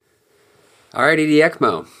All right, ED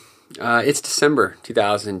ECMO. It's December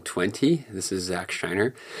 2020. This is Zach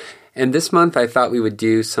Scheiner. And this month I thought we would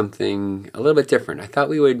do something a little bit different. I thought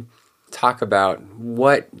we would talk about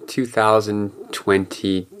what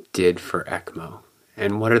 2020 did for ECMO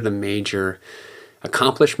and what are the major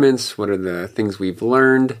accomplishments, what are the things we've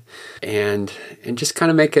learned, and just kind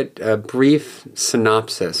of make it a brief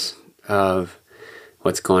synopsis of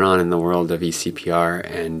what's going on in the world of eCPR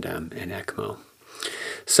and ECMO.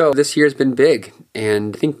 So this year's been big,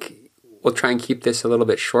 and I think we'll try and keep this a little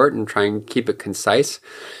bit short and try and keep it concise.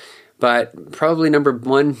 But probably number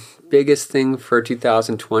one biggest thing for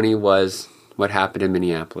 2020 was what happened in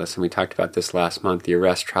Minneapolis. And we talked about this last month. The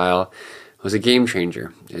ARREST trial was a game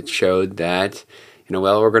changer. It showed that in a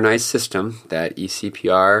well-organized system that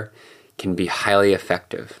eCPR can be highly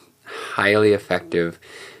effective. Highly effective.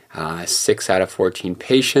 6 out of 14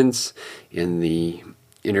 patients in the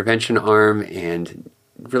intervention arm and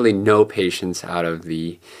really no patients out of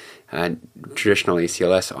the traditional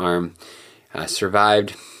ACLS arm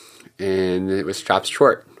survived, and it was stopped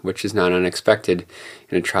short, which is not unexpected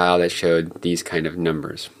in a trial that showed these kind of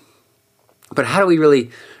numbers. But how do we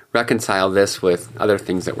really reconcile this with other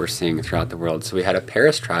things that we're seeing throughout the world? So we had a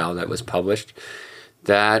Paris trial that was published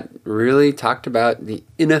that really talked about the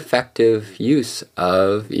ineffective use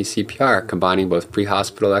of eCPR, combining both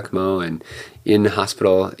pre-hospital ECMO and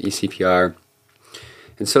in-hospital eCPR.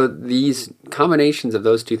 And so these combinations of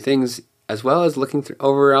those two things, as well as looking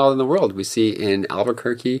overall in the world, we see in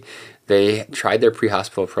Albuquerque, they tried their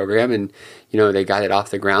pre-hospital program and, they got it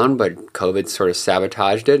off the ground, but COVID sort of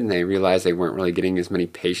sabotaged it and they realized they weren't really getting as many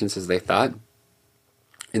patients as they thought.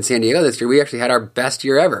 In San Diego this year, we actually had our best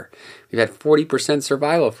year ever. We've had 40%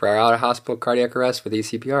 survival for our out-of-hospital cardiac arrest with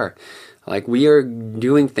eCPR. Like, we are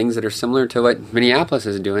doing things that are similar to what Minneapolis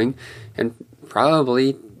is doing, and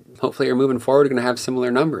probably, hopefully, are moving forward, going to have similar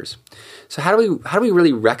numbers. So how do we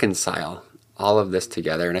really reconcile all of this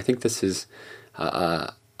together? And I think this is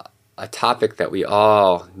a topic that we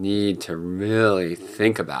all need to really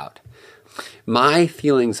think about. My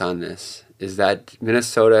feelings on this is that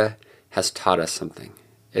Minnesota has taught us something.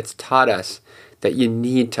 It's taught us that you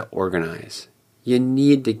need to organize. You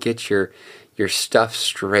need to get your stuff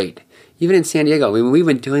straight. Even in San Diego, we've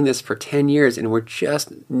been doing this for 10 years and we're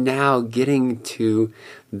just now getting to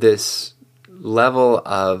this level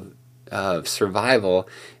of survival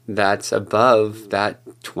that's above that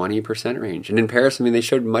 20% range. And in Paris, they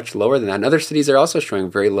showed much lower than that. And other cities are also showing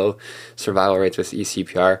very low survival rates with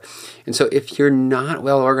eCPR. And so if you're not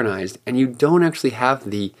well organized and you don't actually have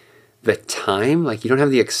the time, like you don't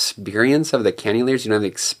have the experience of the cannulators, you don't have the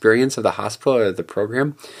experience of the hospital or the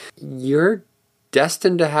program, you're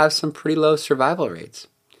destined to have some pretty low survival rates.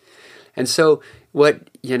 And so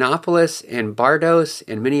what Yiannopoulos and Bardos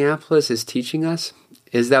and Minneapolis is teaching us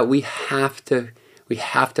is that we have to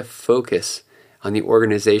focus on the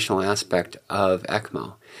organizational aspect of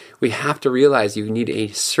ECMO. We have to realize you need a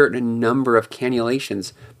certain number of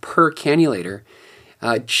cannulations per cannulator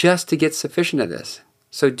just to get sufficient of this.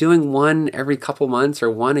 So doing one every couple months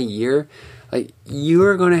or one a year,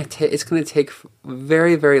 it's going to take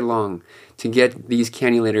very, very long to get these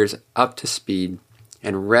cannulators up to speed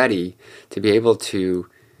and ready to be able to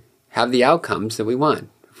have the outcomes that we want.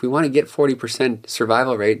 If we want to get 40%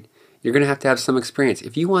 survival rate, you're going to have some experience.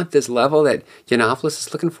 If you want this level that Yiannopoulos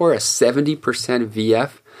is looking for, a 70%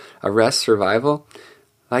 VF arrest survival,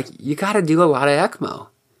 you got to do a lot of ECMO.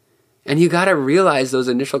 And you got to realize those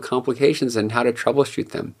initial complications and how to troubleshoot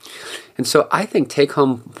them. And so I think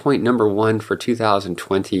take-home point number one for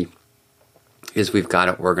 2020 is we've got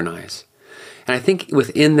to organize. And I think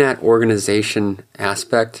within that organization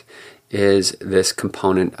aspect is this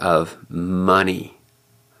component of money.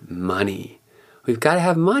 Money. We've got to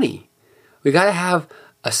have money. We've got to have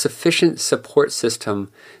a sufficient support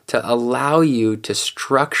system to allow you to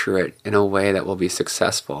structure it in a way that will be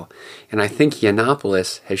successful. And I think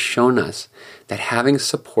Yiannopoulos has shown us that having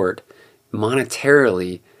support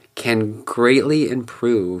monetarily can greatly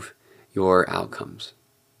improve your outcomes.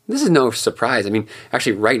 This is no surprise.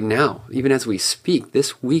 Actually right now, even as we speak,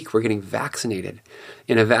 this week we're getting vaccinated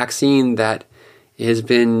in a vaccine that has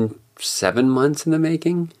been 7 months in the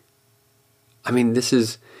making. This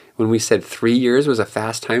is when we said 3 years was a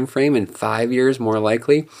fast time frame and 5 years more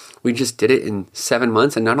likely. We just did it in 7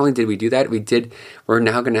 months. And not only did we do that, we're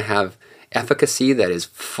now going to have efficacy that is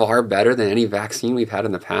far better than any vaccine we've had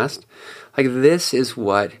in the past. This is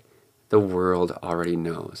what the world already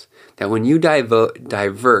knows. That when you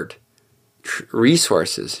divert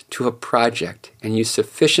resources to a project and you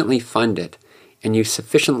sufficiently fund it and you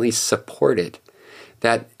sufficiently support it,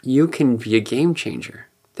 that you can be a game changer.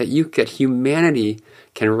 That you get humanity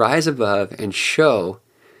can rise above and show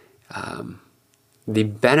the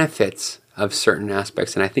benefits of certain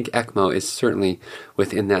aspects. And I think ECMO is certainly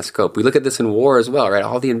within that scope. We look at this in war as well, right?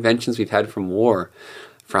 All the inventions we've had from war,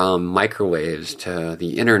 from microwaves to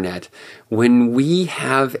the internet. When we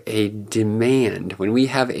have a demand, when we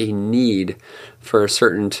have a need for a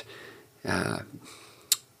certain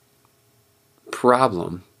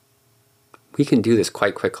problem, we can do this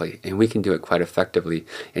quite quickly, and we can do it quite effectively.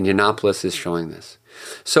 And Yiannopoulos is showing this.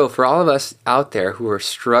 So for all of us out there who are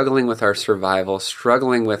struggling with our survival,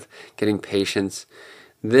 struggling with getting patients,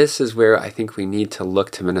 this is where I think we need to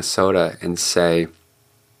look to Minnesota and say,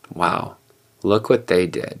 wow, look what they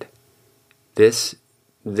did. This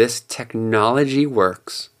technology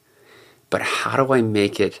works, but how do I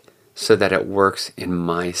make it so that it works in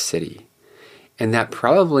my city? And that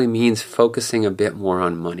probably means focusing a bit more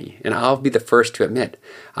on money. And I'll be the first to admit,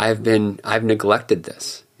 I've neglected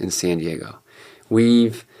this in San Diego.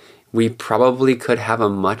 We probably could have a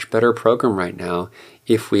much better program right now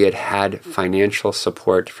if we had had financial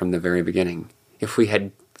support from the very beginning. If we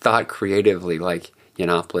had thought creatively like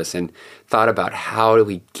Yiannopoulos and thought about how do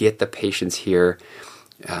we get the patients here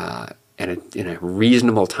in a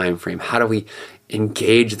reasonable time frame. How do we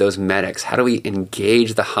engage those medics? How do we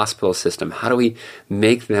engage the hospital system? How do we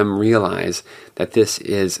make them realize that this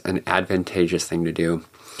is an advantageous thing to do?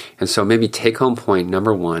 And so maybe take-home point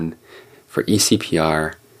number one for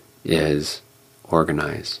ECPR is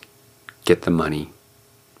organize, get the money,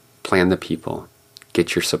 plan the people,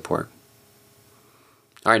 get your support.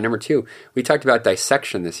 All right, number two, we talked about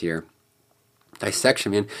dissection this year.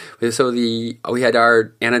 Dissection, man. So we had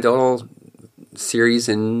our anecdotal series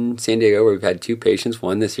in San Diego where we've had two patients,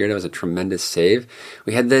 one this year that was a tremendous save.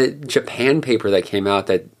 We had the Japan paper that came out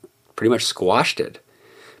that pretty much squashed it.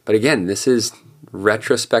 But again, this is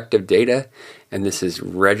retrospective data, and this is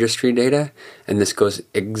registry data, and this goes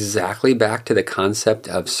exactly back to the concept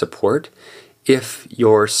of support. If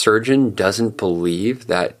your surgeon doesn't believe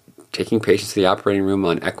that taking patients to the operating room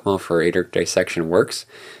on ECMO for aortic dissection works,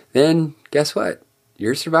 then guess what?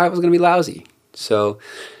 Your survival is going to be lousy. So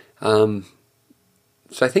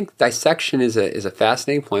I think dissection is a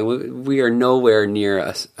fascinating point. We are nowhere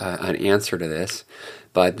near an answer to this,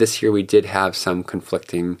 but this year we did have some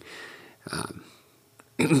conflicting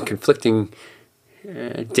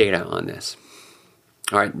data on this.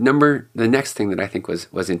 All right, the next thing that I think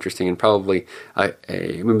was interesting and probably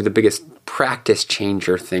maybe the biggest practice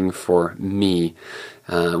changer thing for me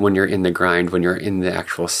when you're in the grind, when you're in the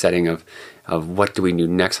actual setting of what do we do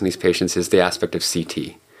next on these patients is the aspect of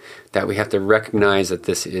CT. That we have to recognize that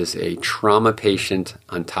this is a trauma patient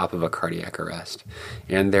on top of a cardiac arrest.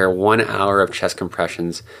 And their 1 hour of chest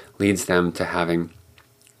compressions leads them to having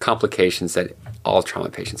complications that all trauma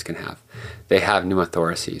patients can have. They have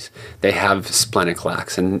pneumothoraces. They have splenic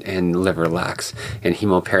lax and liver lax and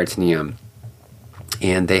hemoperitoneum.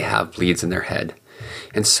 And they have bleeds in their head.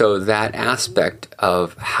 And so that aspect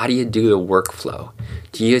of how do you do the workflow?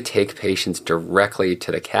 Do you take patients directly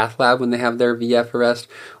to the cath lab when they have their VF arrest?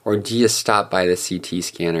 Or do you stop by the CT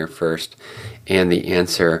scanner first? And the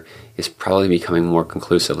answer is probably becoming more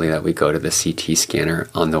conclusively that we go to the CT scanner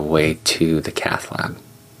on the way to the cath lab.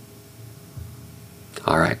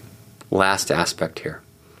 All right, last aspect here.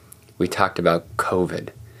 We talked about COVID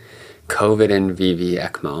and VV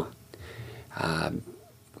ECMO.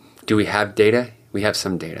 Do we have data? We have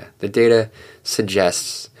some data. The data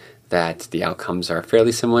suggests that the outcomes are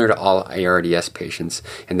fairly similar to all ARDS patients,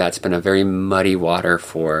 and that's been a very muddy water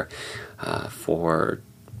for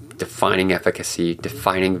defining efficacy,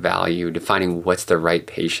 defining value, defining what's the right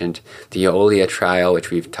patient. The Eolia trial,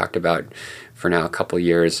 which we've talked about for now a couple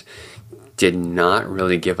years, did not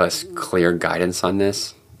really give us clear guidance on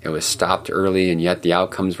this. It was stopped early, and yet the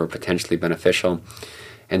outcomes were potentially beneficial.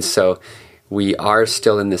 And so we are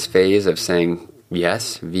still in this phase of saying,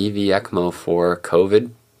 yes, VV ECMO for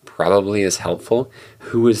COVID probably is helpful.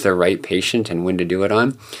 Who is the right patient and when to do it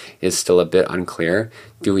on is still a bit unclear.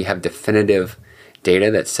 Do we have definitive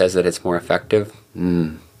data that says that it's more effective?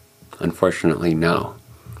 Unfortunately, no.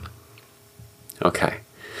 Okay.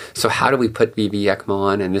 So how do we put VV ECMO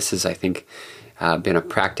on? And this has, I think, been a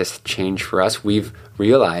practice change for us. We've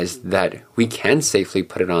realized that we can safely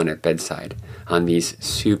put it on at bedside on these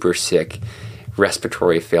super sick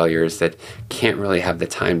respiratory failures that can't really have the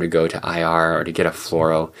time to go to IR or to get a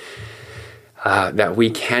fluoro. That we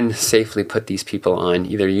can safely put these people on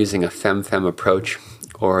either using a FEM-FEM approach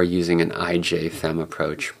or using an IJ-FEM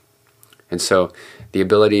approach. And so the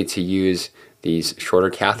ability to use these shorter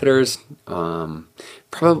catheters,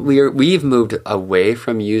 probably we've moved away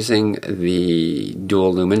from using the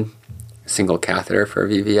dual lumen single catheter for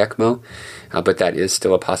VV ECMO, but that is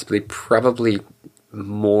still a possibility, probably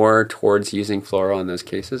more towards using fluoro in those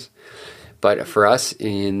cases. But for us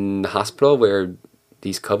in the hospital where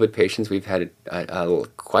these COVID patients, we've had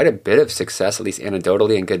quite a bit of success, at least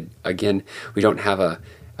anecdotally, and good. Again, we don't have a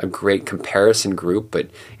great comparison group, but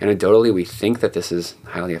anecdotally we think that this is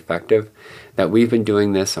highly effective, that we've been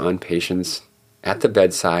doing this on patients at the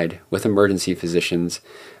bedside with emergency physicians,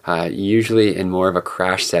 usually in more of a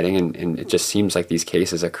crash setting, and it just seems like these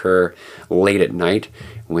cases occur late at night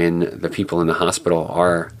when the people in the hospital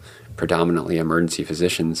are predominantly emergency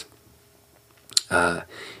physicians.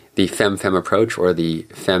 The FEM-FEM approach, or the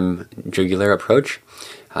FEM jugular approach,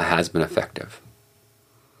 has been effective.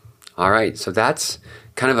 All right, so that's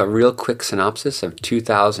kind of a real quick synopsis of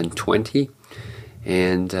 2020,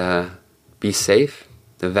 and be safe.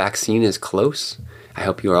 The vaccine is close. I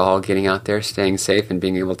hope you are all getting out there, staying safe, and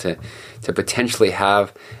being able to potentially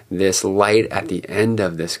have this light at the end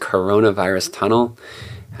of this coronavirus tunnel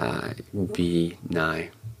be nigh.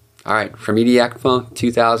 All right, from ED ECMO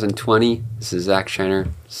 2020, this is Zach Scheiner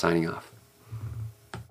signing off.